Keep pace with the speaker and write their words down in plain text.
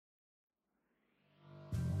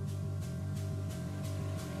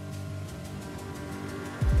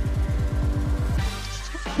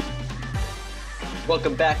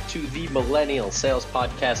Welcome back to the Millennial Sales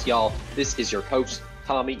Podcast, y'all. This is your host,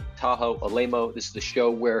 Tommy Tahoe Alemo. This is the show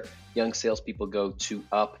where young salespeople go to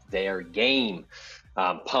up their game.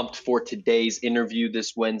 Pumped for today's interview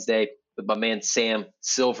this Wednesday with my man, Sam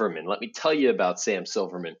Silverman. Let me tell you about Sam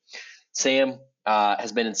Silverman. Sam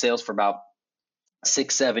has been in sales for about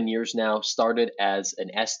 6-7 years now. Started as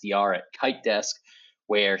an SDR at Kite Desk,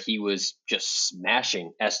 where he was just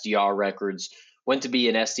smashing SDR records. Went to be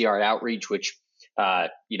an SDR at Outreach, which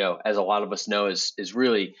as a lot of us know, is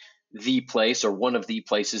really the place or one of the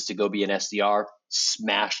places to go be an SDR.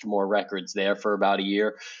 Smashed more records there for about a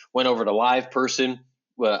year. Went over to LivePerson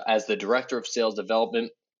as the director of sales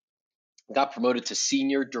development. Got promoted to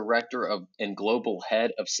senior director and global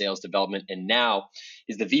head of sales development, and now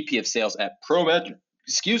is the VP of sales at Prometric.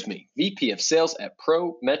 VP of sales at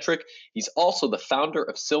Prometric. He's also the founder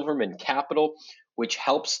of Silverman Capital, which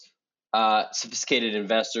helps sophisticated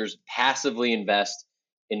investors passively invest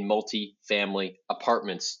in multi-family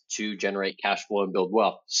apartments to generate cash flow and build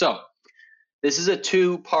wealth. So this is a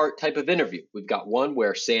two-part type of interview. We've got one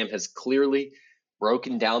where Sam has clearly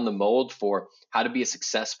broken down the mold for how to be a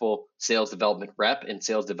successful sales development rep and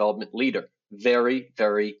sales development leader. Very,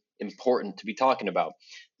 very important to be talking about.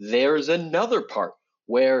 There's another part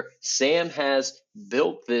where Sam has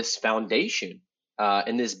built this foundation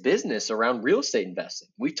in this business around real estate investing.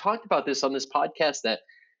 We talked about this on this podcast that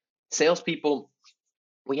salespeople,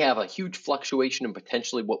 we have a huge fluctuation in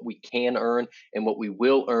potentially what we can earn and what we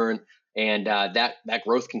will earn. And that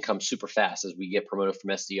growth can come super fast as we get promoted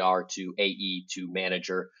from SDR to AE to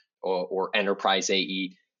manager or enterprise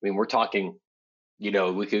AE. I mean, we're talking,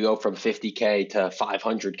 we could go from 50K to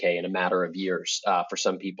 500K in a matter of years for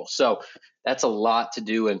some people. So that's a lot to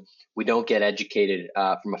do, and we don't get educated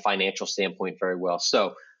from a financial standpoint very well.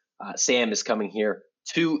 So Sam is coming here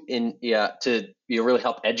to really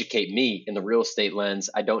help educate me in the real estate lens.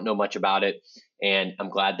 I don't know much about it, and I'm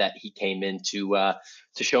glad that he came in to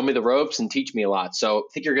show me the ropes and teach me a lot. So I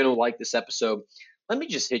think you're going to like this episode. Let me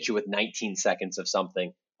just hit you with 19 seconds of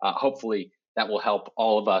something. Hopefully that will help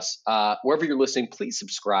all of us. Wherever you're listening, please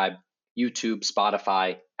subscribe. YouTube,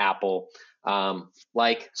 Spotify, Apple.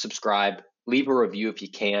 Subscribe, leave a review if you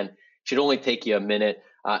can. Should only take you a minute.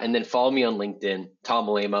 And then follow me on LinkedIn, Tom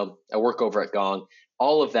Alemo. I work over at Gong.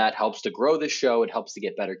 All of that helps to grow this show. It helps to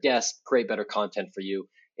get better guests, create better content for you,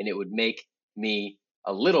 and it would make me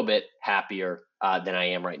a little bit happier than I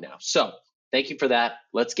am right now. So thank you for that.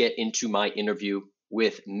 Let's get into my interview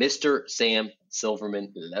with Mr. Sam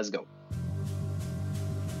Silverman. Let's go.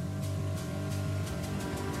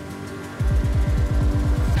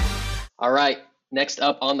 All right. Next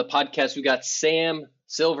up on the podcast, we got Sam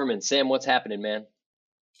Silverman. Sam, what's happening, man?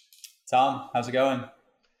 Tom, how's it going?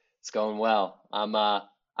 It's going well. I'm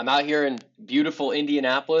out here in beautiful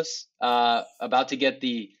Indianapolis, about to get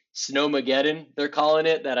the Snowmageddon, they're calling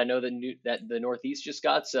it, that I know that the Northeast just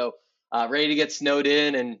got. So ready to get snowed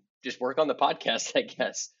in and just work on the podcast, I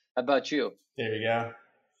guess. How about you? There you go.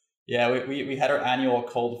 Yeah, we had our annual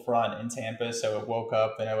cold front in Tampa, so it woke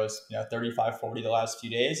up and it was 35, 40 the last few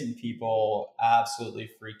days, and people absolutely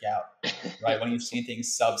freak out, right? When you've seen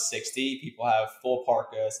things sub 60, people have full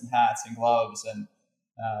parkas and hats and gloves, and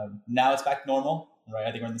now it's back to normal, right?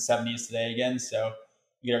 I think we're in the 70s today again, so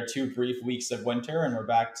we get our 2 brief weeks of winter and we're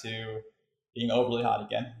back to being overly hot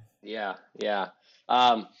again. Yeah.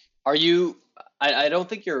 Are you? I don't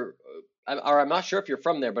think you're, or I'm not sure if you're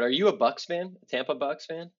from there, but are you a Bucks fan, a Tampa Bucks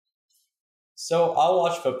fan? So I'll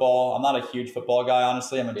watch football. I'm not a huge football guy,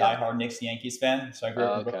 honestly. I'm a diehard Knicks-Yankees fan. So I grew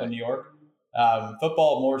up in Brooklyn, New York.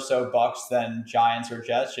 Football more so Bucks than Giants or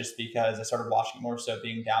Jets, just because I started watching more so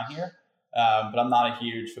being down here. But I'm not a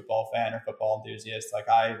huge football fan or football enthusiast. Like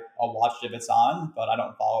I'll watch it if it's on, but I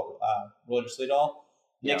don't follow religiously at all.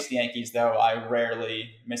 Knicks-Yankees, though, I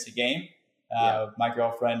rarely miss a game. My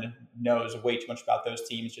girlfriend knows way too much about those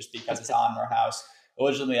teams just because it's on in our house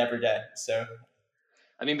legitimately every day. So.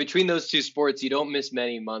 I mean, between those two sports, you don't miss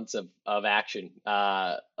many months of action.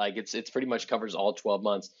 It's pretty much covers all 12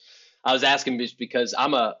 months. I was asking just because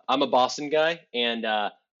I'm a Boston guy and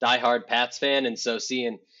diehard Pats fan, and so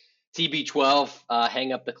seeing TB12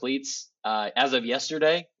 hang up the cleats as of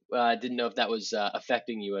yesterday, I didn't know if that was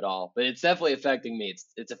affecting you at all, but it's definitely affecting me.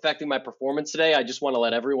 It's affecting my performance today. I just want to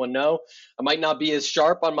let everyone know I might not be as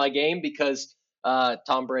sharp on my game because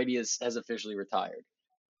Tom Brady has officially retired.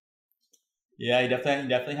 Yeah, he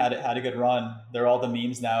definitely had a good run. There are all the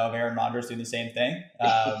memes now of Aaron Rodgers doing the same thing,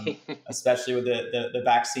 especially with the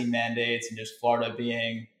vaccine mandates and just Florida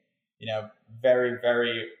being, very,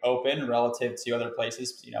 very open relative to other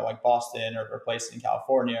places, like Boston or places in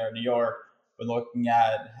California or New York, when looking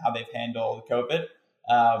at how they've handled COVID.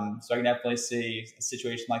 So I can definitely see a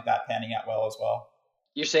situation like that panning out well as well.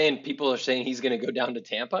 You're saying people are saying he's going to go down to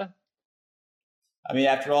Tampa? I mean,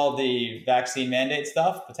 after all the vaccine mandate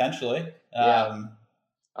stuff, potentially. Yeah.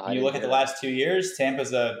 When you look at the last 2 years,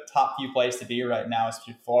 Tampa's a top few place to be right now. It's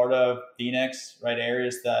Florida, Phoenix, right?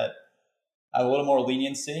 Areas that have a little more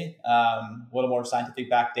leniency, a little more scientific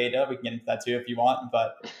backed data. We can get into that too if you want.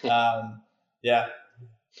 But yeah.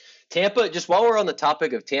 Tampa, just while we're on the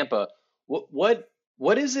topic of Tampa,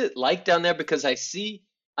 what is it like down there? Because I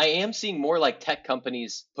am seeing more like tech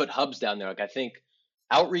companies put hubs down there. Like I think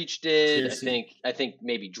Outreach did. I think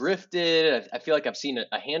maybe Drift did. I feel like I've seen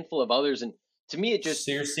a handful of others, and to me it just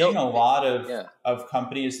so you're seeing a lot of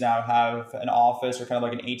companies now have an office or kind of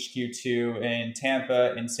like an HQ2 in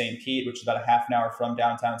Tampa, in St. Pete, which is about a half an hour from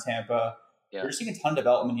downtown Tampa. Yeah. You're seeing a ton of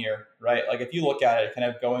development here, right? Like if you look at it, kind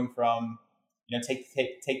of going from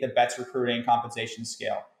take the bets recruiting compensation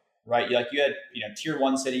scale, right? You had tier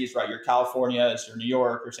 1 cities, right? Your Californias, your New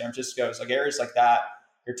York, or San Francisco's, like areas like that.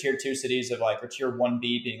 Your tier 2 cities of like, or tier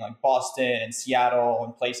 1B being like Boston and Seattle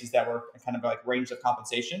and places that were kind of like range of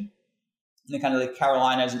compensation. And then kind of like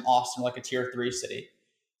Carolinas and Austin, like a tier 3 city.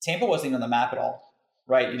 Tampa wasn't even on the map at all,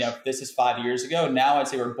 right? This is 5 years ago. Now I'd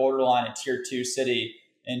say we're borderline a tier 2 city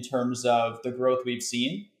in terms of the growth we've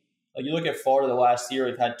seen. Like you look at Florida the last year,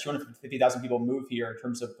 we've had 250,000 people move here in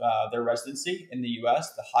terms of their residency in the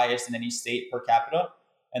U.S., the highest in any state per capita.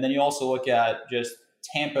 And then you also look at just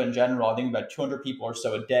Tampa in general. I think about 200 people or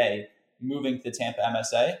so a day moving to the Tampa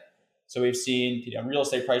MSA. So we've seen real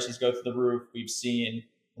estate prices go through the roof. We've seen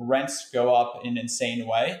rents go up in an insane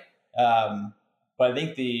way. But I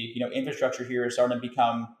think the infrastructure here is starting to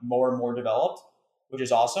become more and more developed, which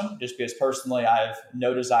is awesome, just because personally I have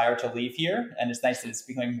no desire to leave here. And it's nice that it's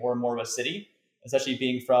becoming more and more of a city, especially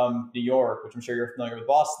being from New York, which I'm sure you're familiar with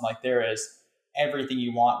Boston. Like there is everything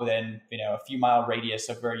you want within a few mile radius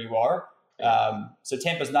of where you are. So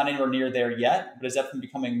Tampa's not anywhere near there yet, but it's definitely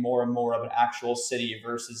becoming more and more of an actual city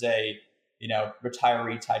versus a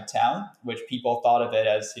retiree type town, which people thought of it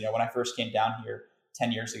as, when I first came down here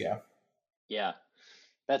 10 years ago. Yeah,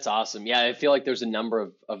 that's awesome. Yeah, I feel like there's a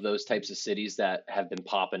number of those types of cities that have been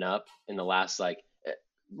popping up in the last, I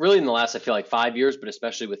feel like 5 years, but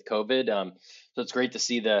especially with COVID. So it's great to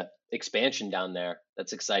see the expansion down there.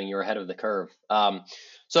 That's exciting. You're ahead of the curve.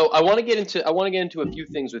 So I want to get into a few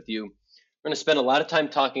things with you. We're going to spend a lot of time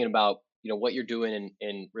talking about what you're doing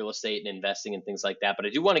in real estate and investing and things like that. But I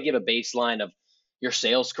do want to give a baseline of your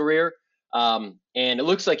sales career. And it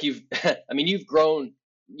looks like you've grown,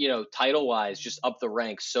 title wise, just up the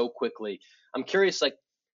ranks so quickly. I'm curious,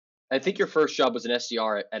 I think your first job was an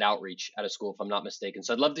SDR at Outreach out of school, if I'm not mistaken.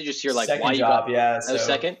 So I'd love to just hear second why job, you got so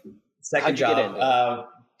second How'd you job. Get into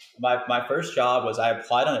it? My first job was I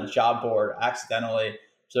applied on a job board accidentally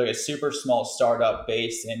to like a super small startup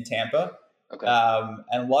based in Tampa. Okay.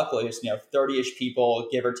 And luckily, it's 30-ish people,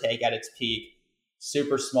 give or take, at its peak,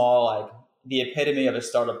 super small, like the epitome of a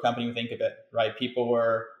startup company. You think of it, right? People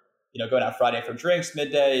were, going out Friday for drinks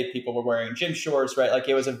midday. People were wearing gym shorts, right? Like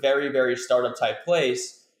it was a very, very startup type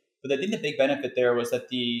place. But I think the big benefit there was that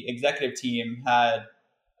the executive team had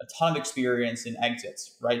a ton of experience in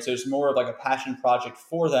exits, right? So it's more of like a passion project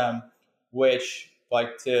for them, which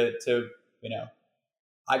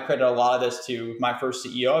I credit a lot of this to my first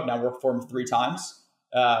CEO. I've now worked for him 3 times.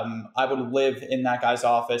 I would live in that guy's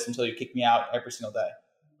office until he kicked me out every single day,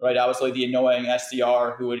 right? I was like the annoying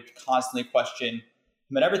SDR who would constantly question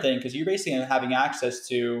him and everything, because you're basically having access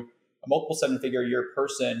to a multiple 7-figure a year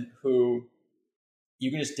person who you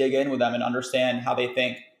can just dig in with them and understand how they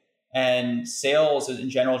think. And sales in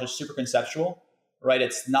general is just super conceptual, right?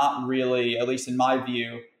 It's not really, at least in my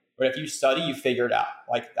view, but if you study, you figure it out.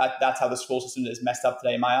 Like that's how the school system is messed up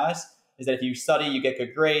today in my eyes, is that if you study, you get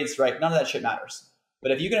good grades, right? None of that shit matters.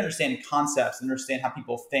 But if you can understand concepts and understand how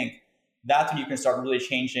people think, that's when you can start really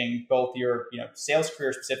changing both your sales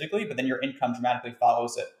career specifically, but then your income dramatically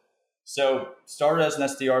follows it. So started as an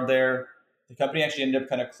SDR there. The company actually ended up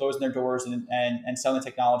kind of closing their doors and selling the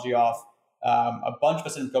technology off. A bunch of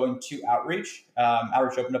us ended up going to Outreach.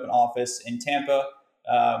 Outreach opened up an office in Tampa.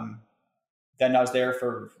 Then I was there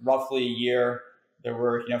for roughly a year. There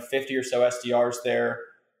were 50 or so SDRs there.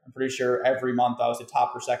 I'm pretty sure every month I was the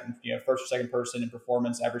top or second, first or second person in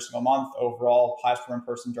performance every single month. Overall, highest performing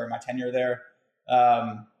person during my tenure there.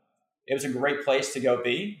 It was a great place to go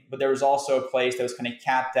be, but there was also a place that was kind of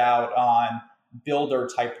capped out on builder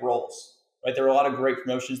type roles. Right, there were a lot of great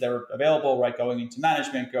promotions that were available, right, going into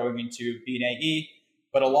management, going into B&AE,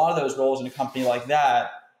 but a lot of those roles in a company like that,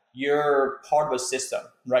 you're part of a system,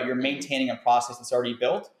 right? You're maintaining a process that's already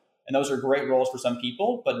built, and those are great roles for some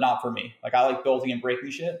people, but not for me. Like I like building and breaking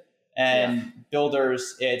shit. And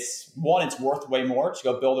builders, it's worth way more to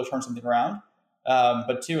go build or turn something around.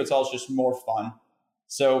 But two, it's also just more fun.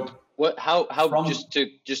 So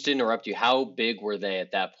just to interrupt you, how big were they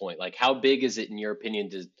at that point? Like, how big is it in your opinion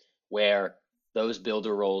to where those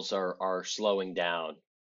builder roles are slowing down?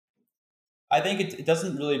 I think it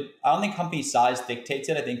doesn't really, I don't think company size dictates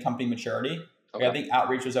it. I think company maturity. Okay. I think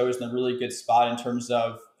outreach was always in a really good spot in terms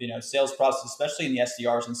of, sales process, especially in the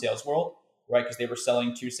SDRs and sales world, right? Because they were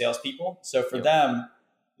selling to salespeople. So for them,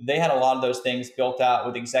 they had a lot of those things built out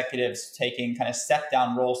with executives taking kind of step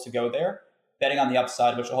down roles to go there, betting on the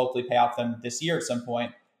upside, which will hopefully pay off them this year at some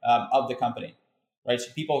point of the company, right?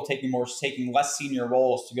 So people taking less senior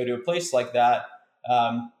roles to go to a place like that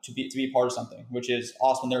to be part of something, which is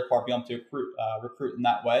awesome on their part, being able to recruit in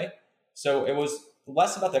that way. So it was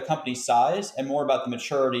less about the company size and more about the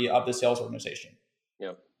maturity of the sales organization.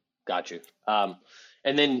 Yeah, got you.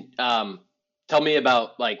 And then tell me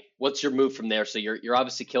about what's your move from there? So you're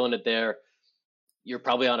obviously killing it there. You're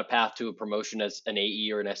probably on a path to a promotion as an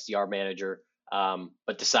AE or an SDR manager,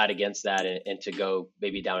 but decide against that and to go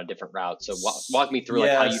maybe down a different route. So walk me through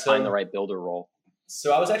how you find the right builder role.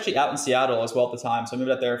 So I was actually out in Seattle as well at the time. So I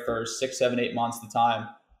moved out there for 6, 7, 8 months at the time.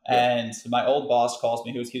 Yeah. And my old boss calls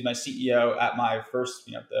me, he was my CEO at my first,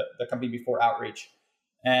 the company before Outreach.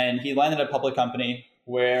 And he landed at a public company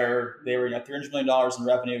where they were $300 million in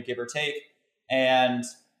revenue, give or take. And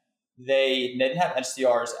they didn't have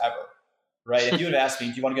SDRs ever, right? If you would have asked me,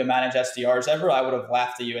 do you want to go manage SDRs ever? I would have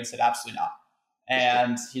laughed at you and said, absolutely not.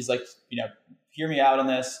 And he's like, hear me out on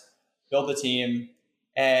this, build the team.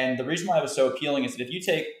 And the reason why it was so appealing is that if you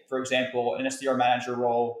take, for example, an SDR manager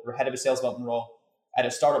role or head of a sales development role at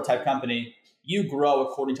a startup type company, you grow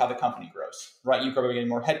according to how the company grows, right? You grow by getting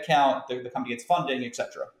more headcount, the company gets funding,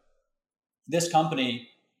 etc. This company,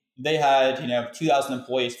 they had 2,000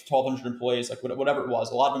 employees, 1,200 employees, whatever it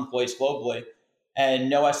was, a lot of employees globally, and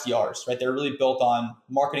no SDRs, right? They're really built on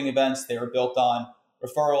marketing events. They were built on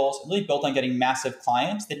referrals, really built on getting massive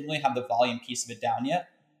clients. They didn't really have the volume piece of it down yet.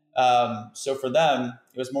 So for them,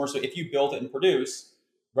 it was more so if you build it and produce,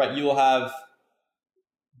 right, you will have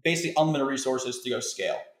basically unlimited resources to go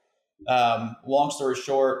scale. Long story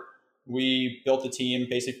short, we built the team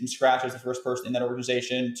basically from scratch as the first person in that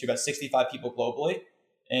organization to about 65 people globally.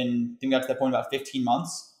 And I think we got to that point in about 15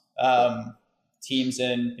 months. Teams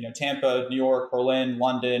in Tampa, New York, Berlin,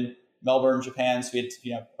 London, Melbourne, Japan. So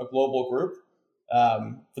we had a global group.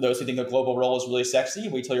 For those who think a global role is really sexy,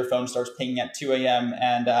 wait till your phone starts pinging at 2 a.m.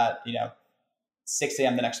 and at 6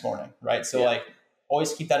 a.m. the next morning, right? So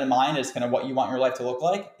always keep that in mind as kind of what you want your life to look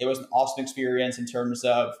like. It was an awesome experience in terms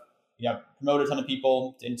of promoted a ton of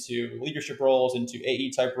people into leadership roles, into AE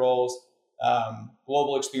type roles,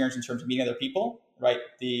 global experience in terms of meeting other people, right?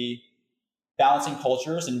 The balancing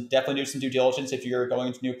cultures, and definitely do some due diligence if you're going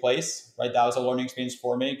into a new place, right? That was a learning experience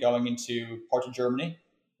for me going into parts of Germany.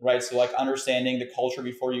 Right. So understanding the culture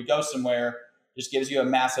before you go somewhere just gives you a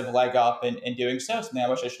massive leg up in doing so. Something I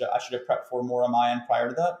wish I should have prepped for more on my end prior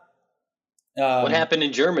to that. What happened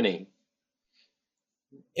in Germany?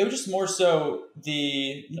 It was just more so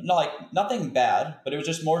nothing bad, but it was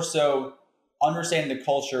just more so understanding the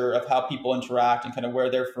culture of how people interact and kind of where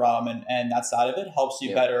they're from, and that side of it helps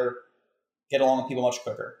you better get along with people much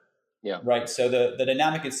quicker. Yeah. Right. So the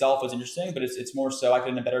dynamic itself was interesting, but it's more so I could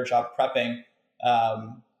have done a better job prepping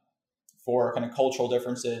for kind of cultural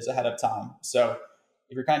differences ahead of time. So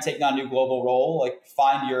if you're kind of taking on a new global role,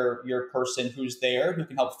 find your person who's there who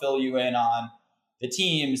can help fill you in on the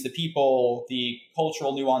teams, the people, the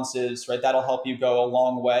cultural nuances, right? That'll help you go a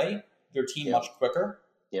long way, your team much quicker.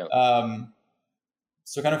 Yeah.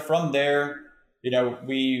 So kind of from there,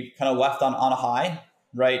 we kind of left on a high,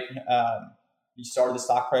 right? We started the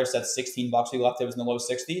stock price at $16. We left, it was in the low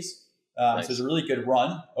 60s. Nice. So it was a really good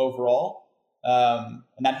run overall. And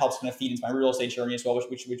that helps kind of feed into my real estate journey as well,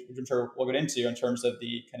 which I'm sure we'll get into in terms of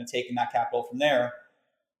the kind of taking that capital from there.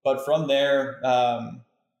 But from there,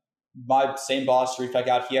 my same boss reached back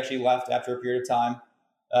out. He actually left after a period of time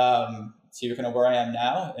to kind of where I am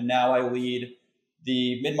now. And now I lead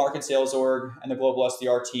the mid-market sales org and the global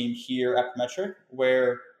SDR team here at Prometric,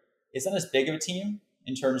 where it's not as big of a team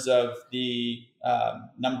in terms of the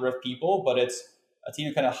number of people, but it's a team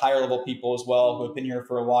of kind of higher level people as well who have been here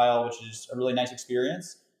for a while, which is a really nice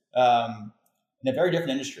experience in a very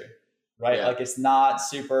different industry, right? Yeah. It's not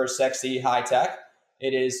super sexy high tech.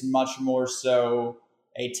 It is much more so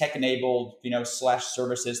a tech enabled, /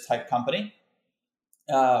 services type company.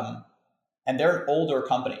 And they're an older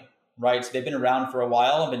company, right? So they've been around for a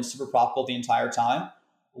while and been super profitable the entire time,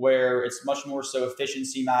 where it's much more so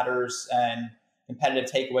efficiency matters and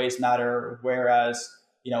competitive takeaways matter. Whereas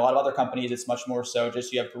a lot of other companies, it's much more so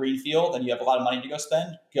just you have greenfield and you have a lot of money to go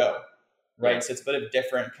spend, go. Right. Yeah. So it's a bit of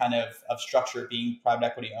different kind of structure being private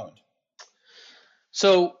equity owned.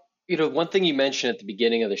 So, one thing you mentioned at the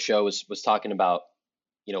beginning of the show was talking about,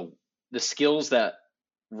 the skills that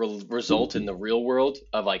result in the real world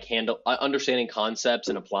of like understanding concepts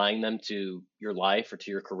and applying them to your life or to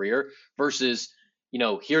your career versus,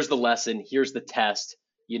 here's the lesson, here's the test,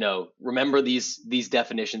 remember these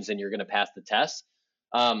definitions and you're going to pass the test.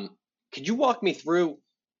 Could you walk me through,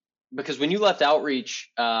 because when you left Outreach,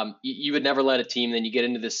 you would never led a team, then you get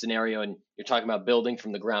into this scenario and you're talking about building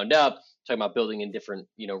from the ground up, talking about building in different,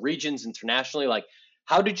 regions internationally. Like,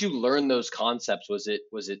 how did you learn those concepts? Was it,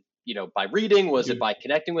 by reading? Was it by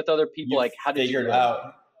connecting with other people? Like, how did you figure it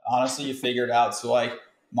out? Honestly, you figure it out. So like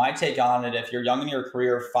my take on it, if you're young in your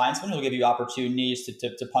career, find someone who'll give you opportunities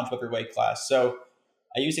to punch with your weight class. So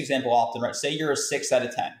I use the example often, right? Say you're a 6 out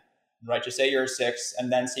of 10, right? Just say you're a 6,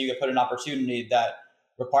 and then say you get put an opportunity that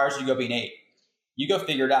requires you to go be an 8. You go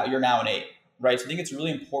figure it out, you're now an 8, right? So I think it's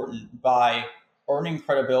really important by earning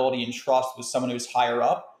credibility and trust with someone who's higher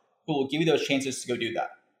up who will give you those chances to go do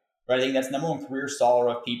that. Right? I think that's the number one career stall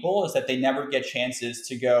of people is that they never get chances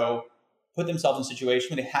to go put themselves in a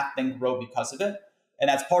situation where they have to then grow because of it. And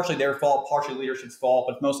that's partially their fault, partially leadership's fault,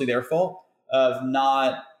 but mostly their fault of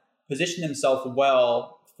not positioning themselves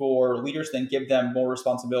well for leaders to then give them more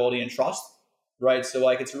responsibility and trust. Right? So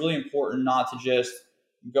like it's really important not to just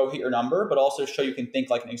go hit your number, but also show you can think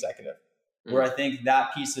like an executive. Where I think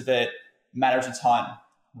that piece of it matters a ton.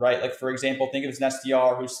 Right? Like for example, think of an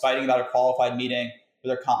SDR who's fighting about a qualified meeting for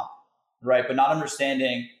their comp. Right. But not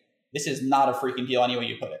understanding this is not a freaking deal any way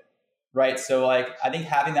you put it. Right. So like, I think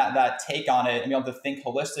having that take on it and being able to think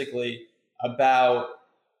holistically about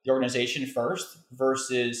the organization first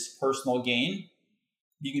versus personal gain,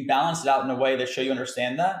 you can balance it out in a way that show you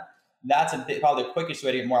understand that. That's probably the quickest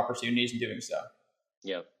way to get more opportunities in doing so.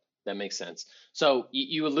 Yeah, that makes sense. So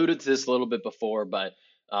you alluded to this a little bit before, but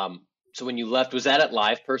so when you left, was that at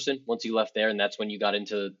LivePerson once you left there and that's when you got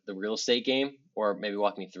into the real estate game? Or maybe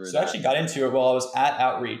walk me through that. So I actually got into it while I was at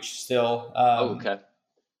Outreach still. Okay.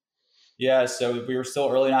 Yeah, so we were still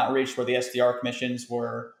early in Outreach where the SDR commissions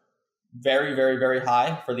were very, very, very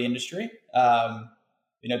high for the industry.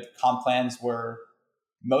 The comp plans were,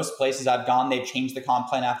 most places I've gone, they've changed the comp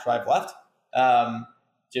plan after I've left,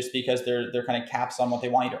 just because they're kind of caps on what they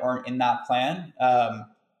want you to earn in that plan. But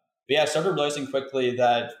yeah, I started realizing quickly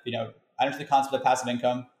that, I understood the concept of passive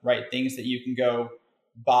income, right? Things that you can go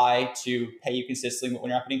buy to pay you consistently when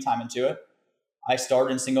you're not putting time into it. I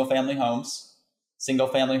started in single family homes. Single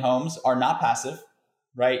family homes are not passive,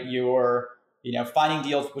 right? You're, finding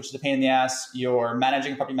deals, which is a pain in the ass. You're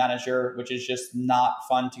managing a property manager, which is just not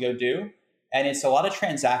fun to go do. And it's a lot of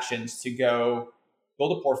transactions to go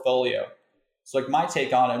build a portfolio. So like my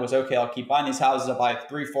take on it was, okay, I'll keep buying these houses. I'll buy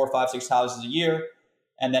 3, 4, 5, 6 houses a year,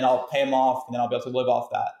 and then I'll pay them off, and then I'll be able to live off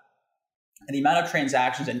that. And the amount of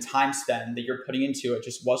transactions and time spent that you're putting into it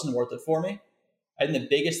just wasn't worth it for me. I think the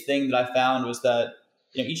biggest thing that I found was that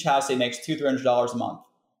each house they makes $200-$300 a month,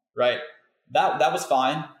 right? That was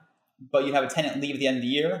fine, but you have a tenant leave at the end of the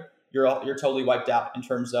year, you're totally wiped out in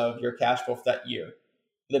terms of your cash flow for that year.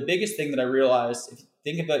 The biggest thing that I realized, if you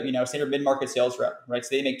think about say you're a mid-market sales rep, right?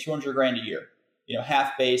 So they make $200,000 a year,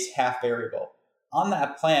 half base, half variable. On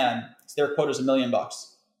that plan, their quota is $1 million.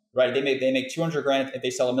 Right, they make $200,000 if they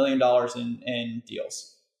sell $1 million in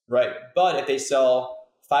deals, right? But if they sell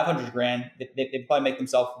 $500,000, they probably make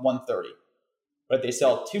themselves $130,000. But if they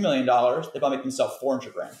sell $2 million, they probably make themselves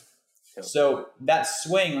 $400,000. Cool. So that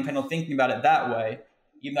swing, I'm kind of thinking about it that way.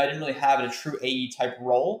 Even though I didn't really have a true AE type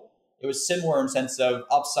role, it was similar in sense of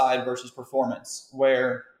upside versus performance,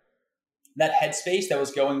 where that headspace that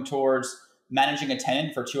was going towards managing a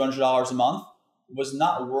tenant for $200 a month was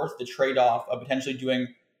not worth the trade-off of potentially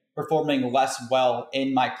performing less well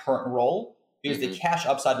in my current role because the cash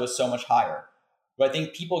upside was so much higher. But I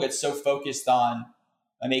think people get so focused on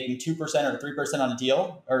making 2% or 3% on a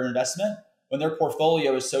deal or an investment when their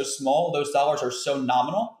portfolio is so small, those dollars are so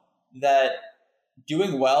nominal that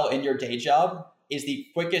doing well in your day job is the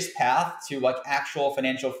quickest path to like actual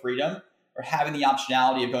financial freedom or having the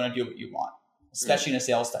optionality of going to do what you want, especially in a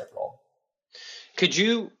sales type role.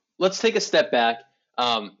 Let's take a step back.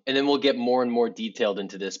 And then we'll get more and more detailed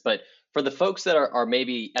into this. But for the folks that are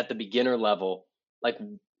maybe at the beginner level, like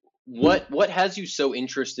what has you so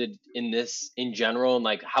interested in this in general? And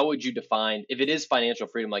like, how would you define, if it is financial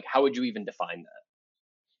freedom, like how would you even define that?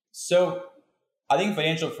 So I think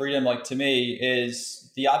financial freedom, like to me,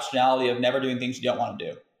 is the optionality of never doing things you don't want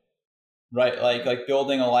to do, right? Like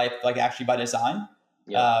building a life, like actually by design.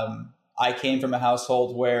 Yeah. I came from a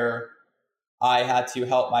household where I had to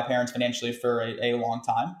help my parents financially for a long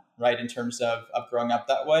time, right? In terms of growing up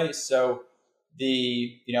that way. So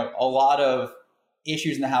a lot of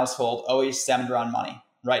issues in the household always stemmed around money,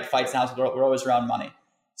 right? Fights in the household were always around money.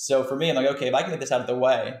 So for me, I'm like, okay, if I can get this out of the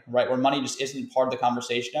way, right, where money just isn't part of the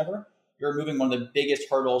conversation ever, you're removing one of the biggest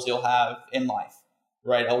hurdles you'll have in life,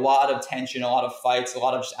 right? A lot of tension, a lot of fights, a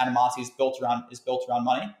lot of just animosity is built around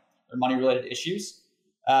money or money-related issues.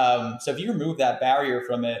 So if you remove that barrier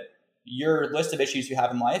from it, your list of issues you have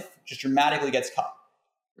in life just dramatically gets cut.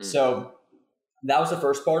 So that was the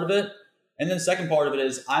first part of it. And then the second part of it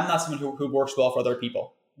is I'm not someone who works well for other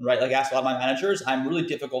people, right? Like I ask a lot of my managers, I'm really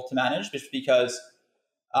difficult to manage just because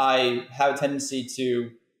I have a tendency to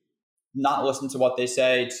not listen to what they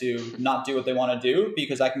say, to not do what they want to do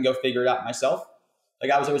because I can go figure it out myself.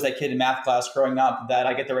 Like I was always that kid in math class growing up that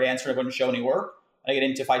I get the right answer and I wouldn't show any work. I get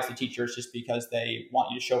into fights with teachers just because they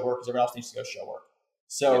want you to show work because everyone else needs to go show work.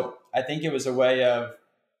 So I think it was a way of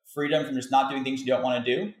freedom from just not doing things you don't want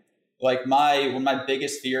to do. Like one of my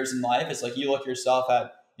biggest fears in life is like you look yourself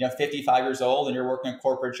at 55 years old and you're working a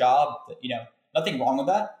corporate job. Nothing wrong with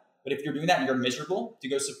that. But if you're doing that and you're miserable to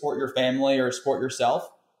go support your family or support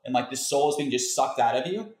yourself, and like the soul is being just sucked out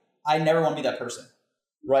of you, I never want to be that person,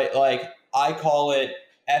 right? Like I call it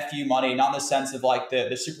F you money, not in the sense of like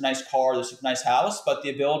the super nice car, the super nice house, but the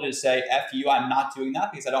ability to say F you, I'm not doing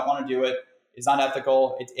that because I don't want to do it. It's not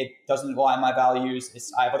ethical. It doesn't align my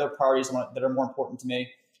values. I have other priorities that are more important to me.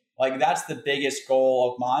 Like that's the biggest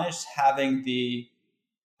goal of mine is having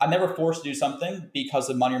I'm never forced to do something because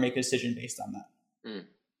of money or make a decision based on that.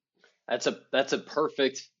 That's a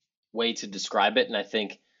perfect way to describe it. And I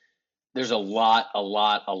think there's a lot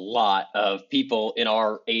of people in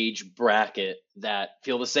our age bracket that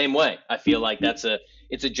feel the same way. I feel like it's a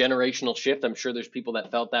generational shift. I'm sure there's people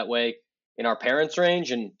that felt that way in our parents'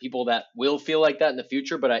 range and people that will feel like that in the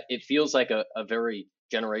future, but it feels like a very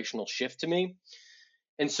generational shift to me.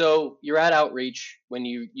 And so you're at Outreach when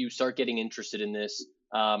you start getting interested in this,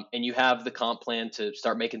 and you have the comp plan to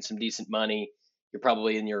start making some decent money. You're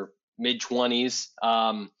probably in your mid-20s,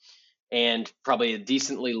 and probably a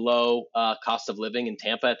decently low cost of living in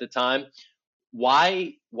Tampa at the time.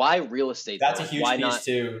 Why real estate? That's a huge piece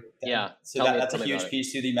too. Yeah. So that's a huge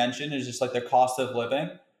piece too that you mentioned is just like the cost of living.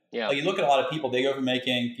 Yeah. Like you look at a lot of people, they go from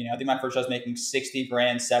making, I think my first job was making 60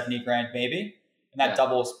 grand, 70 grand maybe. And that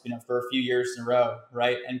doubles, for a few years in a row,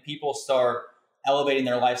 right? And people start elevating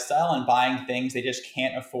their lifestyle and buying things they just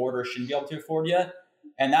can't afford or shouldn't be able to afford yet.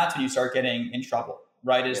 And that's when you start getting in trouble,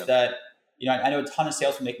 right? That, I know a ton of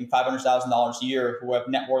salespeople making $500,000 a year who have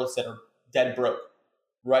net worths that are dead broke,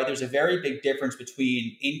 right? There's a very big difference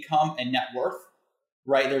between income and net worth,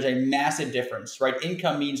 right? There's a massive difference, right?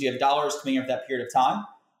 Income means you have dollars coming in for that period of time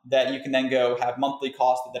that you can then go have monthly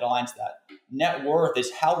costs that aligns to that. Net worth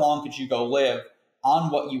is how long could you go live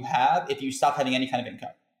on what you have if you stop having any kind of income.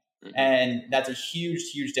 Mm-hmm. And that's a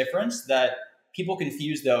huge, huge difference that people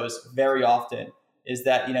confuse those very often is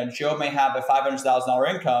that, Joe may have a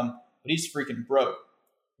 $500,000 income, but he's freaking broke.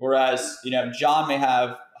 Whereas, John may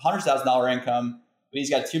have $100,000 income, but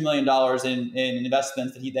he's got $2 million in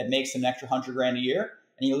investments that makes him an extra $100,000 a year,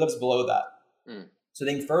 and he lives below that. Mm. So I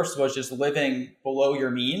think first was just living below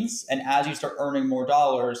your means. And as you start earning more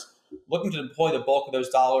dollars, looking to deploy the bulk of those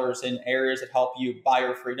dollars in areas that help you buy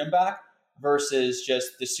your freedom back versus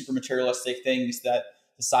just the super materialistic things that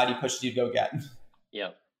society pushes you to go get.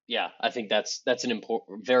 Yeah. Yeah. I think that's an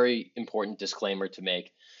very important disclaimer to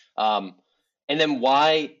make. And then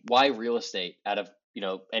why real estate out of,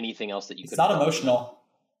 anything else that you could? It's not emotional.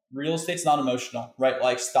 Real estate's not emotional, right?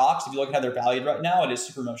 Like stocks, if you look at how they're valued right now, it is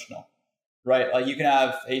super emotional, right? Like you can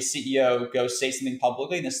have a CEO go say something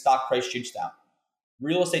publicly and the stock price shoots down.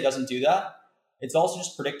 Real estate doesn't do that. It's also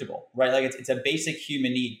just predictable, right? Like it's a basic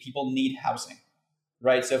human need. People need housing,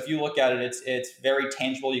 right? So if you look at it, it's very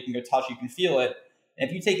tangible. You can go touch, you can feel it. And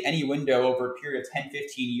if you take any window over a period of 10,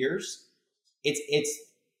 15 years, it's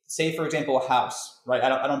say, for example, a house, right?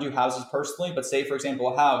 I don't do houses personally, but say, for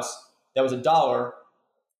example, a house that was $1,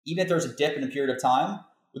 even if there's a dip in a period of time,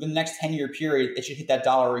 within the next 10-year period, it should hit that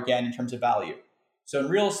dollar again in terms of value. So in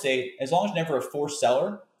real estate, as long as you're never a forced seller,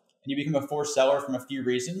 and you become a forced seller from a few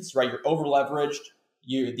reasons, right? You're over leveraged.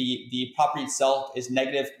 The property itself is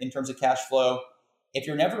negative in terms of cash flow. If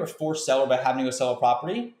you're never a forced seller by having to go sell a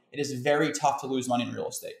property, it is very tough to lose money in real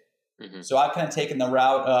estate. Mm-hmm. So I've kind of taken the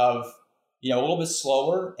route of, a little bit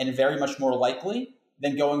slower and very much more likely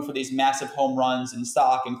than going for these massive home runs in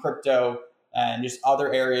stock and crypto and just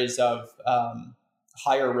other areas of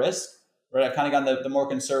higher risk. Right? I've kind of gone the more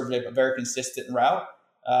conservative, but very consistent route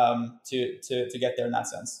to get there in that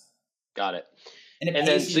sense. Got it. And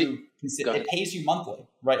it pays you monthly,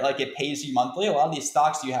 right? Like it pays you monthly. A lot of these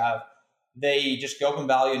stocks you have, they just go up in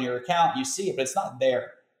value in your account. You see it, but it's not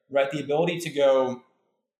there, right? The ability to go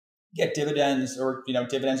get dividends or,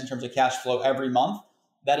 dividends in terms of cash flow every month,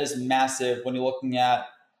 that is massive when you're looking at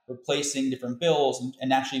replacing different bills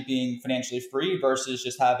and actually being financially free versus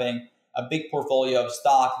just having a big portfolio of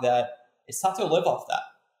stock that it's tough to live off that.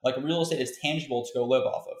 Like real estate is tangible to go live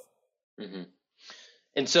off of. Mm-hmm.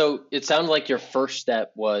 And so it sounded like your first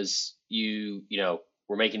step was you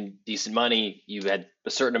were making decent money. You had a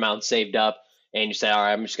certain amount saved up and you said, all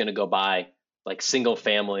right, I'm just going to go buy like single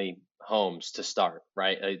family homes to start,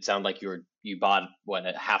 right? It sounded like you bought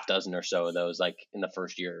a half dozen or so of those like in the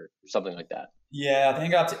first year or something like that. Yeah, I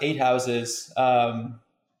think I got up to 8 houses.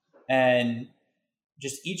 And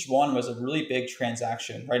just each one was a really big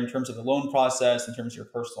transaction, right? In terms of the loan process, in terms of your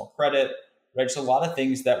personal credit, right? Just a lot of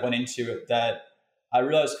things that went into it that I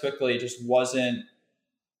realized quickly just wasn't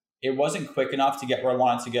quick enough to get where I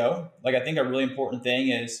wanted to go. Like, I think a really important thing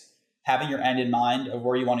is having your end in mind of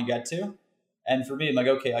where you want to get to. And for me, I'm like,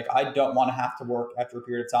 okay, like I don't want to have to work after a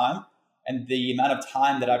period of time. And the amount of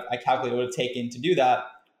time that I calculated would have taken to do that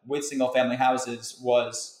with single family houses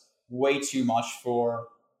was way too much for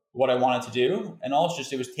what I wanted to do. And also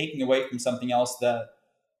it was taking away from something else that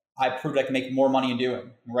I proved I could make more money in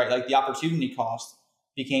doing, right? Like the opportunity cost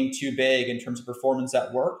became too big in terms of performance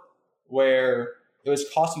at work, where it was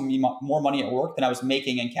costing me more money at work than I was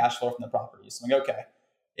making in cash flow from the properties. So I'm like, okay,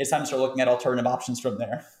 it's time to start looking at alternative options from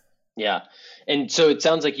there. Yeah. And so it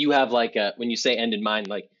sounds like you have like when you say end in mind,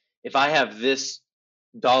 like if I have this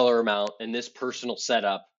dollar amount and this personal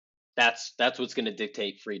setup, that's what's going to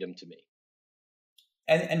dictate freedom to me.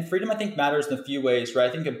 And freedom, I think, matters in a few ways, right?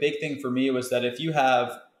 I think a big thing for me was that if you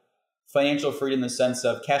have financial freedom in the sense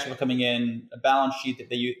of cash flow coming in, a balance sheet that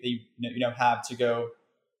they have to go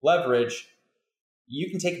leverage, you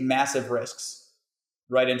can take massive risks,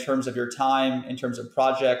 right? In terms of your time, in terms of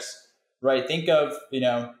projects, right? Think of,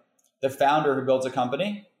 the founder who builds a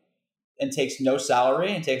company and takes no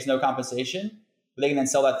salary and takes no compensation, but they can then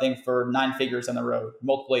sell that thing for 9 figures on the road,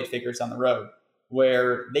 multiple 8 figures on the road,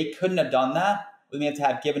 where they couldn't have done that. They had to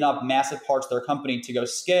have given up massive parts of their company to go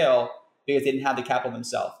scale because they didn't have the capital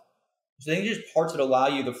themselves. So I think just parts that allow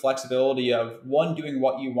you the flexibility of, one, doing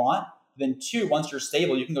what you want, then 2, once you're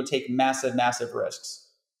stable, you can go take massive, massive risks,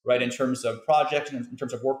 right? In terms of projects and in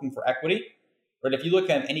terms of working for equity, right? If you look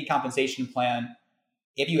at any compensation plan,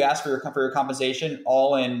 if you ask for your compensation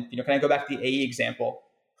all in, can I go back to the AE example,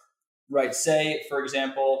 right? Say, for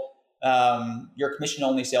example, you're a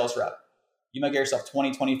commission-only sales rep. You might get yourself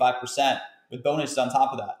 20, 25% with bonuses on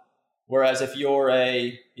top of that. Whereas if you're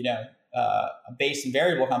a base and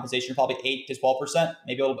variable compensation, you're probably 8 to 12%,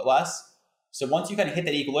 maybe a little bit less. So once you kind of hit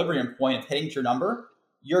that equilibrium point of hitting your number,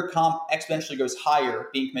 your comp exponentially goes higher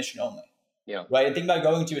being commission only. Yeah. Right. And think about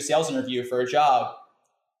going to a sales interview for a job.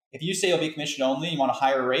 If you say you'll be commission only, you want a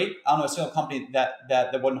higher rate, I don't know a single company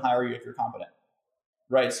that wouldn't hire you if you're competent.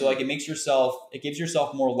 Right. So like it gives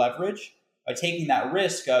yourself more leverage by taking that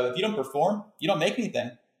risk of, if you don't perform, you don't make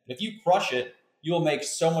anything. If you crush it, you will make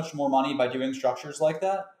so much more money by doing structures like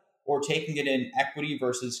that, or taking it in equity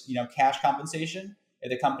versus, cash compensation if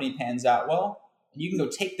the company pans out well. And you can go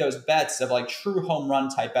take those bets of like true home run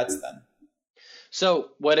type bets then. So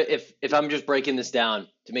what if I'm just breaking this down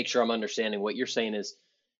to make sure I'm understanding what you're saying is,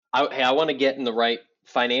 I want to get in the right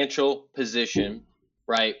financial position,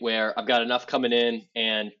 right, where I've got enough coming in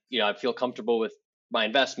and, I feel comfortable with my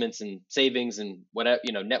investments and savings and whatever,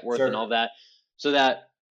 net worth and all that, so that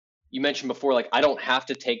you mentioned before, like I don't have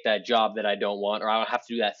to take that job that I don't want, or I don't have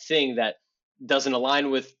to do that thing that doesn't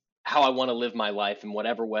align with how I want to live my life in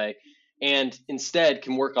whatever way, and instead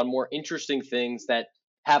can work on more interesting things that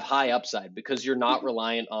have high upside because you're not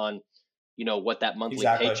reliant on, what that monthly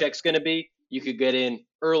paycheck's going to be. You could get in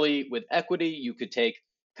early with equity. You could take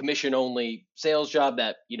commission only sales job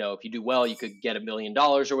that, if you do well, you could get $1 million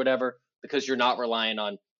or whatever, because you're not relying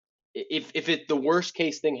on, if the worst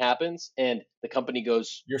case thing happens and the company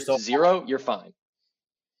goes zero, you're fine.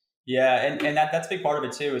 Yeah. And that's a big part of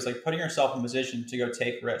it too, is like putting yourself in a position to go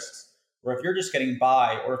take risks, where if you're just getting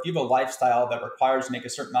by, or if you have a lifestyle that requires you to make a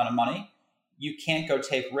certain amount of money, you can't go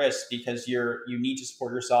take risks because you need to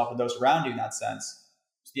support yourself and those around you in that sense.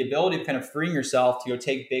 So the ability of kind of freeing yourself to go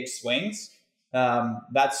take big swings,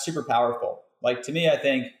 that's super powerful. Like to me, I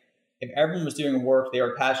think if everyone was doing work they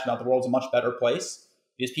were passionate about, the world's a much better place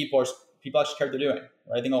because people actually care what they're doing.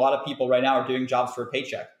 Right? I think a lot of people right now are doing jobs for a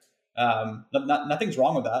paycheck. Nothing's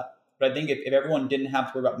wrong with that. But I think if everyone didn't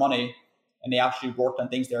have to worry about money and they actually worked on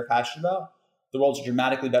things they're passionate about, the world's a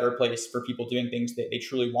dramatically better place for people doing things that they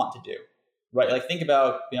truly want to do. right? Like think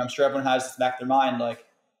about, I'm sure everyone has this back of their mind, like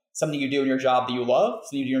something you do in your job that you love,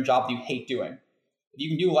 something you do in your job that you hate doing. If you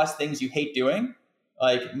can do less things you hate doing,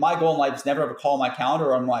 like my goal in life is never have a call on my calendar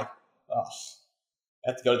where I'm like, oh, I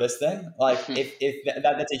have to go to this thing. Like if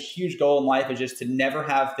that's a huge goal in life, is just to never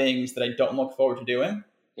have things that I don't look forward to doing.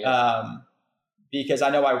 Yeah. Because I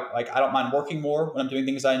know I don't mind working more when I'm doing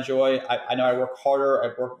things I enjoy. I know I work harder. I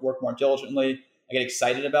work more diligently. I get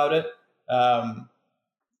excited about it.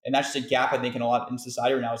 And that's just a gap, I think, in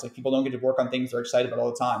society right now. Is like people don't get to work on things they're excited about all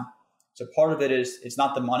the time. So part of it is it's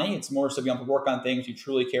not the money. It's more so being able to work on things you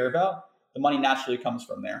truly care about. The money naturally comes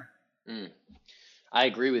from there. I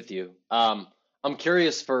agree with you. I'm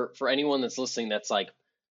curious for anyone that's listening that's like,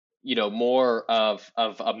 more of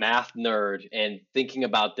a math nerd and thinking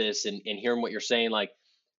about this and hearing what you're saying. Like,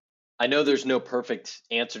 I know there's no perfect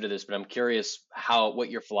answer to this, but I'm curious what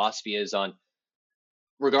your philosophy is on,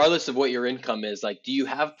 regardless of what your income is. Like, do you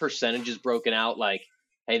have percentages broken out? Like,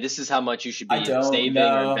 hey, this is how much you should be saving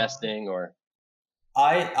or investing, or?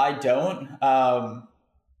 I don't.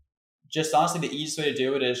 Just honestly, the easiest way to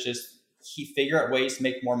do it is just figure out ways to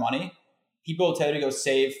make more money. People will tell you to go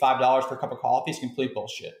save $5 for a cup of coffee. It's complete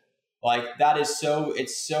bullshit. Like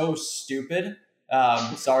it's so stupid.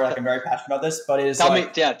 Sorry, like I'm very passionate about this, but it's go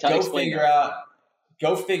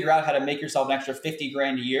figure out how to make yourself an extra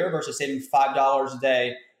 $50,000 a year versus saving $5 a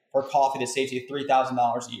day for coffee that saves you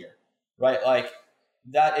 $3,000 a year, right? Like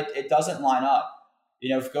that, it doesn't line up.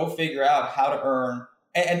 Go figure out how to earn,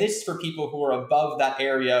 and this is for people who are above that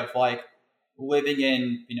area of like living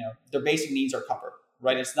in, their basic needs are covered,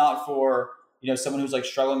 right? It's not for someone who's like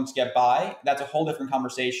struggling to get by. That's a whole different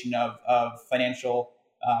conversation of financial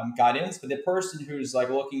guidance. But the person who's like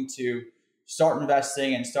looking to start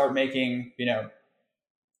investing and start making,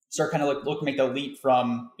 start kind of looking to make the leap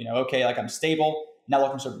from, okay, like I'm stable, now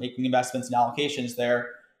looking to start making investments and allocations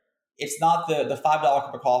there. It's not the $5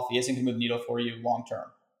 cup of coffee isn't going to move the needle for you long term,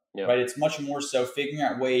 right? It's much more so figuring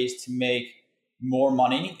out ways to make more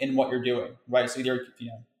money in what you're doing, right? So either,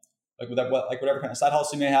 whatever kind of side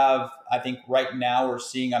hustle you may have. I think right now we're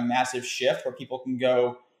seeing a massive shift where people can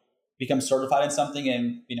go become certified in something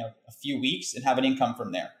in a few weeks and have an income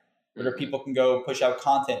from there. Where people can go push out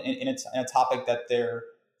content in a topic that they're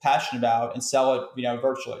passionate about and sell it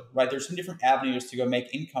virtually, right? There's some different avenues to go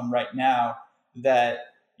make income right now that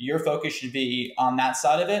your focus should be on that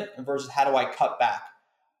side of it versus how do I cut back,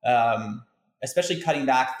 especially cutting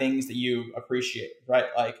back things that you appreciate, right?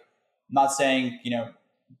 Like I'm not saying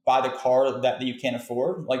buy the car that you can't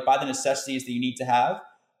afford, like buy the necessities that you need to have.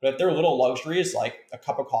 But if they're little luxuries, like a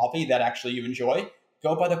cup of coffee that actually you enjoy,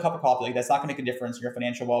 go buy the cup of coffee. Like that's not going to make a difference in your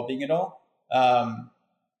financial well-being at all.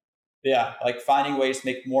 Like finding ways to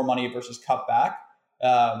make more money versus cut back,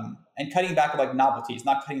 and cutting back with like novelties,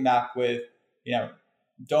 not cutting back with,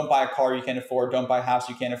 don't buy a car you can't afford, don't buy a house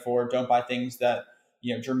you can't afford, don't buy things that,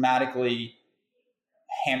 dramatically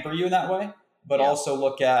hamper you in that way, but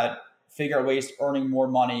also figure out ways to earning more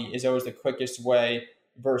money is always the quickest way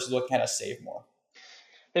versus looking at how to save more.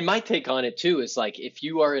 And my take on it too is like, if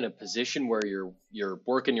you are in a position where you're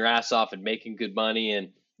working your ass off and making good money and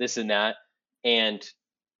this and that, and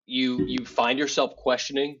you find yourself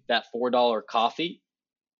questioning that $4 coffee,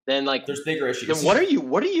 then like there's bigger issues. Then what are you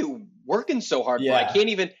working so hard for? I can't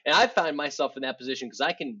even, and I find myself in that position because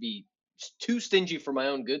I can be too stingy for my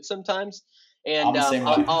own good sometimes. And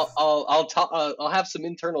I'll have some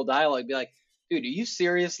internal dialogue, be like, dude, are you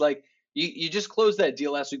serious? Like you just closed that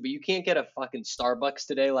deal last week, but you can't get a fucking Starbucks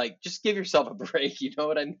today. Like just give yourself a break. You know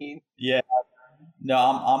what I mean? Yeah. No,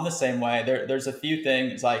 I'm the same way. There's a few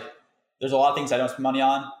things, like there's a lot of things I don't spend money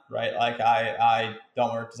on, right? Like I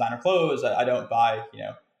don't wear designer clothes. I don't buy,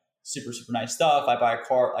 super, super nice stuff. I buy a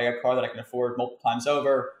car that I can afford multiple times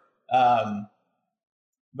over.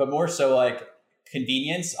 But more so like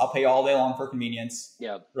convenience. I'll pay all day long for convenience.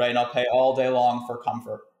 Yeah. Right. And I'll pay all day long for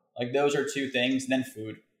comfort. Like those are two things. And then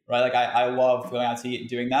food, right? Like I love going out to eat and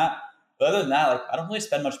doing that. But other than that, like I don't really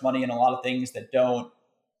spend much money in a lot of things that don't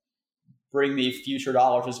bring me future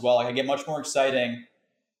dollars as well. Like I get much more excited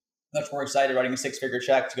writing a 6-figure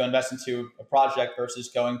check to go invest into a project versus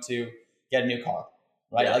going to get a new car,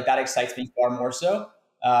 right? Yeah. Like that excites me far more so.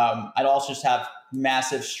 I'd also just have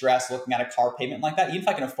massive stress looking at a car payment like that. Even if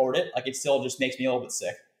I can afford it, like it still just makes me a little bit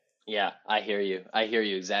sick. Yeah, I hear you.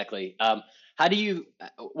 Exactly.